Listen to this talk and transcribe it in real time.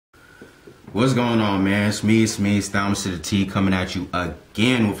What's going on, man? It's me, Thomas to the T, coming at you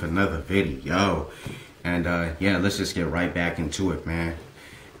again with another video. And yeah, let's just get right back into it, man.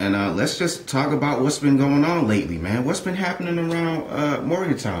 And let's just talk about what's been going on lately, man. What's been happening around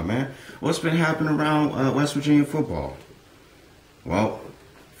Morgantown, man? What's been happening around West Virginia football? Well,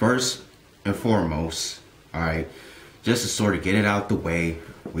 first and foremost, all right, just to sort of get it out the way,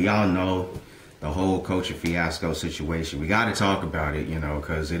 we all know the whole coaching fiasco situation. We got to talk about it, you know,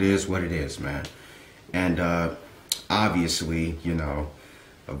 because it is what it is, man. And obviously, you know,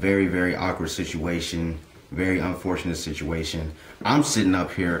 a very, very awkward situation, very unfortunate situation. I'm sitting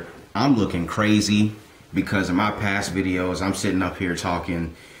up here, I'm looking crazy because in my past videos, I'm sitting up here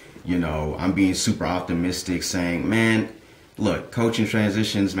talking, you know, I'm being super optimistic saying, man, look, coaching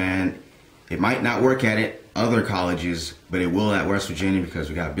transitions, man, it might not work at other colleges, but it will at West Virginia because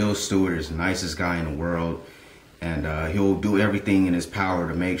we got Bill Stewart, is the nicest guy in the world, and he'll do everything in his power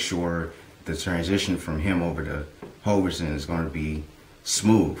to make sure the transition from him over to Hoverson is going to be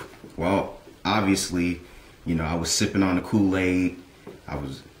smooth. Well, obviously, you know, I was sipping on the Kool-Aid. I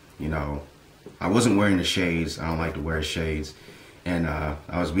was, you know, I wasn't wearing the shades. I don't like to wear shades. And I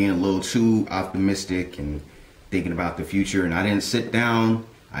was being a little too optimistic and thinking about the future, and I didn't sit down.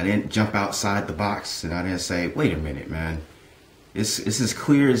 I didn't jump outside the box, and I didn't say, wait a minute, man. It's as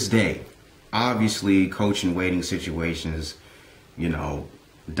clear as day. Obviously, coaching waiting situations, you know,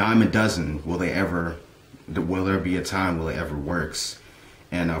 dime a dozen, will there be a time will it ever works?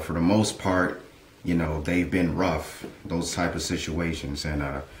 And for the most part, you know, they've been rough, those type of situations.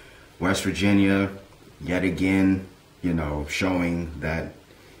 And West Virginia, yet again, you know, showing that,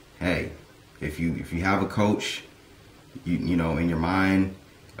 hey, if you have a coach, you know, in your mind,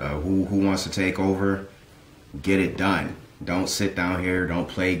 who wants to take over, get it done. Don't sit down here, don't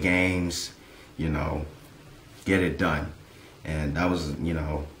play games, you know, get it done. And that was, you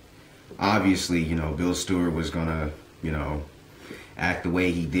know, obviously, you know, Bill Stewart was gonna, you know, act the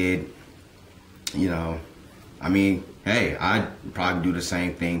way he did. You know, I mean, hey, I'd probably do the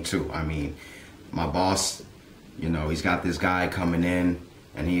same thing too. I mean, my boss, you know, he's got this guy coming in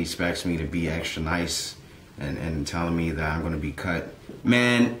and he expects me to be extra nice and telling me that I'm going to be cut.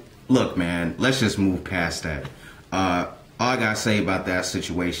 Man, look, man, let's just move past that. All I got to say about that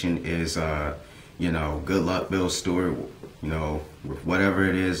situation is, you know, good luck, Bill Stewart, you know, with whatever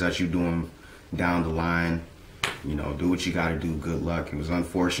it is that you're doing down the line. You know, do what you got to do. Good luck. It was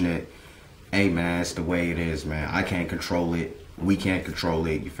unfortunate. Hey, man, it's the way it is, man. I can't control it. We can't control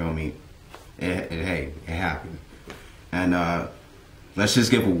it. You feel me? Hey, it happened. And let's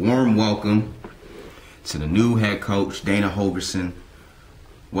just give a warm welcome to the new head coach, Dana Hoverson.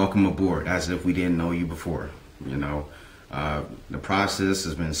 Welcome aboard, as if we didn't know you before. You know, the process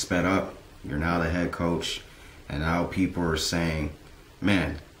has been sped up. You're now the head coach, and now people are saying,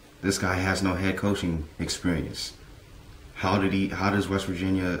 man, this guy has no head coaching experience. How does West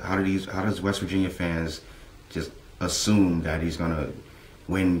Virginia fans just assume that he's gonna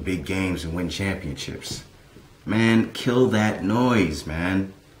win big games and win championships? Man, kill that noise,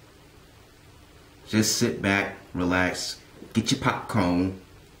 man. Just sit back, relax, get your popcorn,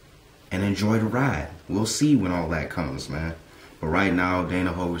 and enjoy the ride. We'll see when all that comes, man. But right now,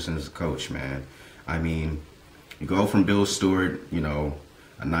 Dana Hoverson is the coach, man. I mean, you go from Bill Stewart, you know,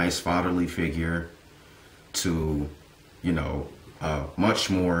 a nice fatherly figure, to, you know, much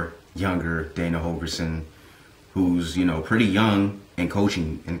more younger Dana Hoverson, who's, you know, pretty young in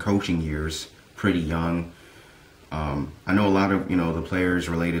coaching years, pretty young. I know a lot of, you know, the players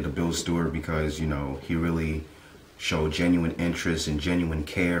related to Bill Stewart because, you know, he really showed genuine interest and genuine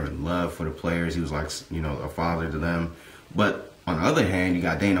care and love for the players. He was like, you know, a father to them. But on the other hand, you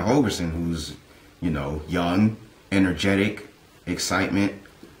got Dana Hoverson, who's, you know, young, energetic, excitement.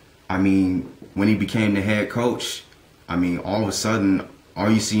 I mean, when he became the head coach, I mean, all of a sudden, all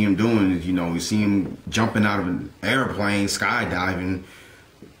you see him doing is, you know, you see him jumping out of an airplane, skydiving.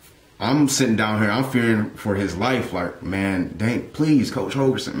 I'm sitting down here, I'm fearing for his life, like, man, dang, please, Coach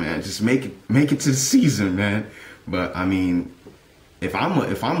Hoverson, man, just make it to the season, man. But I mean, if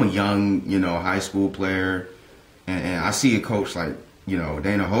I'm a young, you know, high school player, and I see a coach like, you know,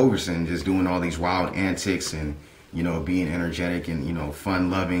 Dana Hoverson just doing all these wild antics and, you know, being energetic and, you know, fun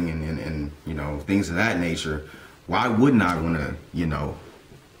loving and you know, things of that nature, why wouldn't I want to, you know,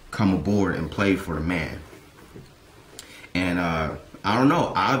 come aboard and play for the man? And I don't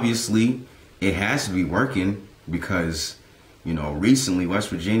know, obviously it has to be working because, you know, recently West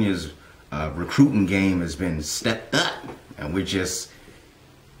Virginia's recruiting game has been stepped up, and we're just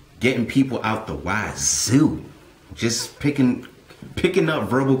getting people out the wazoo, just picking up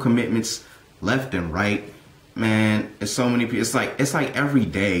verbal commitments left and right. Man, it's so many people. It's like every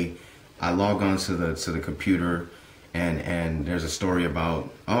day I log on to the computer, and there's a story about,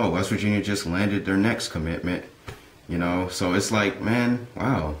 oh, West Virginia just landed their next commitment. You know, so it's like, man,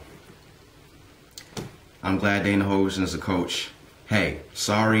 wow. I'm glad Dana Holgorsen is a coach. Hey,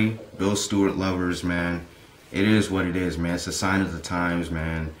 sorry, Bill Stewart lovers, man. It is what it is, man. It's a sign of the times,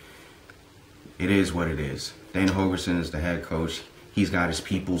 man. It is what it is. Dana Holgorsen is the head coach. He's got his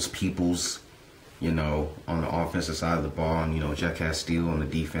peoples, you know, on the offensive side of the ball, and, you know, Jack Castillo on the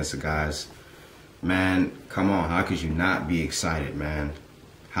defensive guys. Man, come on, how could you not be excited, man?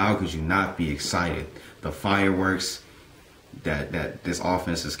 How could you not be excited? The fireworks that this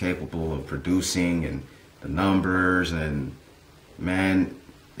offense is capable of producing, and the numbers, and man,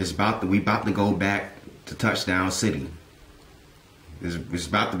 we about to go back to Touchdown City. It's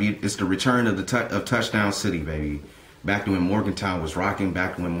about to be, it's the return of Touchdown City, baby. Back to when Morgantown was rocking,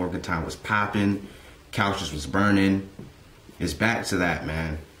 back to when Morgantown was popping, couches was burning. It's back to that,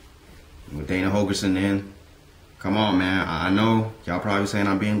 man. With Dana Holgorsen in, come on, man. I know y'all probably saying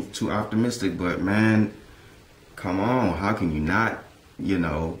I'm being too optimistic, but man, come on. How can you not, you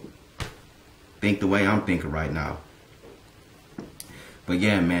know, think the way I'm thinking right now? But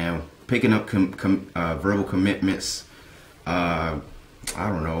yeah, man, picking up verbal commitments. I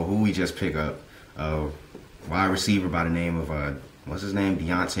don't know who we just pick up. Wide receiver by the name of what's his name?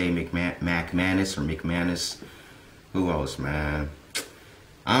 Deontay McManus. Who else, man?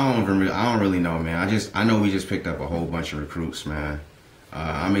 I don't really know, man. I know we just picked up a whole bunch of recruits, man.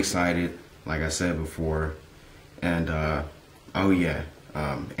 I'm excited, like I said before, and oh yeah,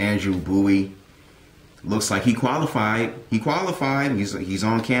 Andrew Bowie looks like he qualified. He's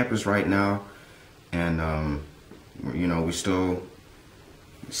on campus right now, and you know, the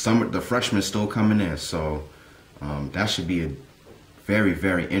freshmen still coming in, so that should be a very,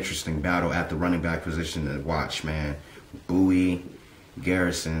 very interesting battle at the running back position to watch, man. Bowie,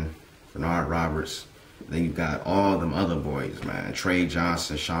 Garrison, Bernard Roberts. Then you got all them other boys, man. Trey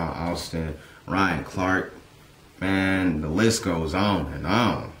Johnson, Sean Austin, Ryan Clark. Man, the list goes on and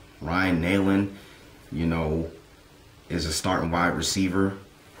on. Ryan Nalen, you know, is a starting wide receiver.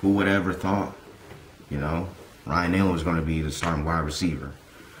 Who would ever thought, you know, Ryan Nalen was going to be the starting wide receiver.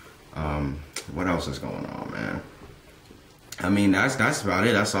 What else is going on, man? I mean, that's about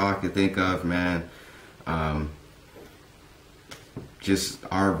it. That's all I could think of, man. Just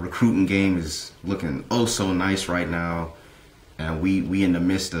our recruiting game is looking oh so nice right now, and we in the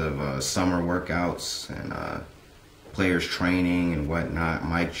midst of summer workouts and players training and whatnot.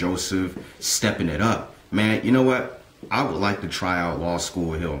 Mike Joseph stepping it up, man. You know what? I would like to try out Law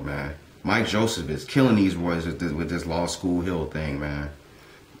School Hill, man. Mike Joseph is killing these boys with this Law School Hill thing, man.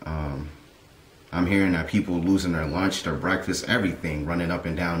 I'm hearing that people losing their lunch, their breakfast, everything, running up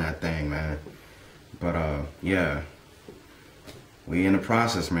and down that thing, man. But yeah, we in the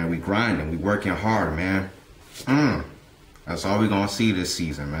process, man. We grinding, we working hard, man. That's all we gonna see this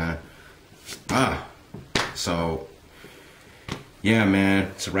season, man. So yeah,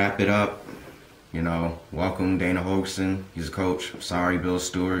 man. To wrap it up, you know, welcome Dana Holgorsen. He's a coach. Sorry, Bill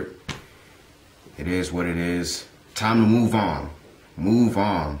Stewart. It is what it is. Time to move on. Move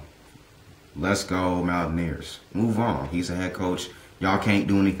on. Let's go, Mountaineers. Move on. He's a head coach. Y'all can't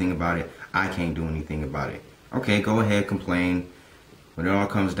do anything about it. I can't do anything about it. Okay, go ahead, complain. When it all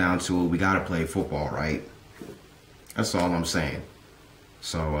comes down to it, we got to play football, right? That's all I'm saying.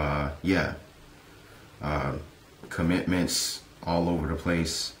 So, yeah. Commitments all over the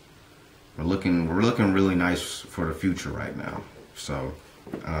place. We're looking really nice for the future right now. So,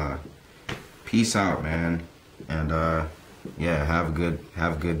 peace out, man. And, yeah, have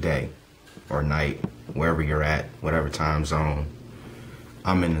a good day or night, wherever you're at, whatever time zone.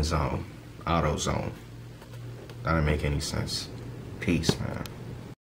 I'm in the zone, auto zone. That didn't make any sense. Peace, man.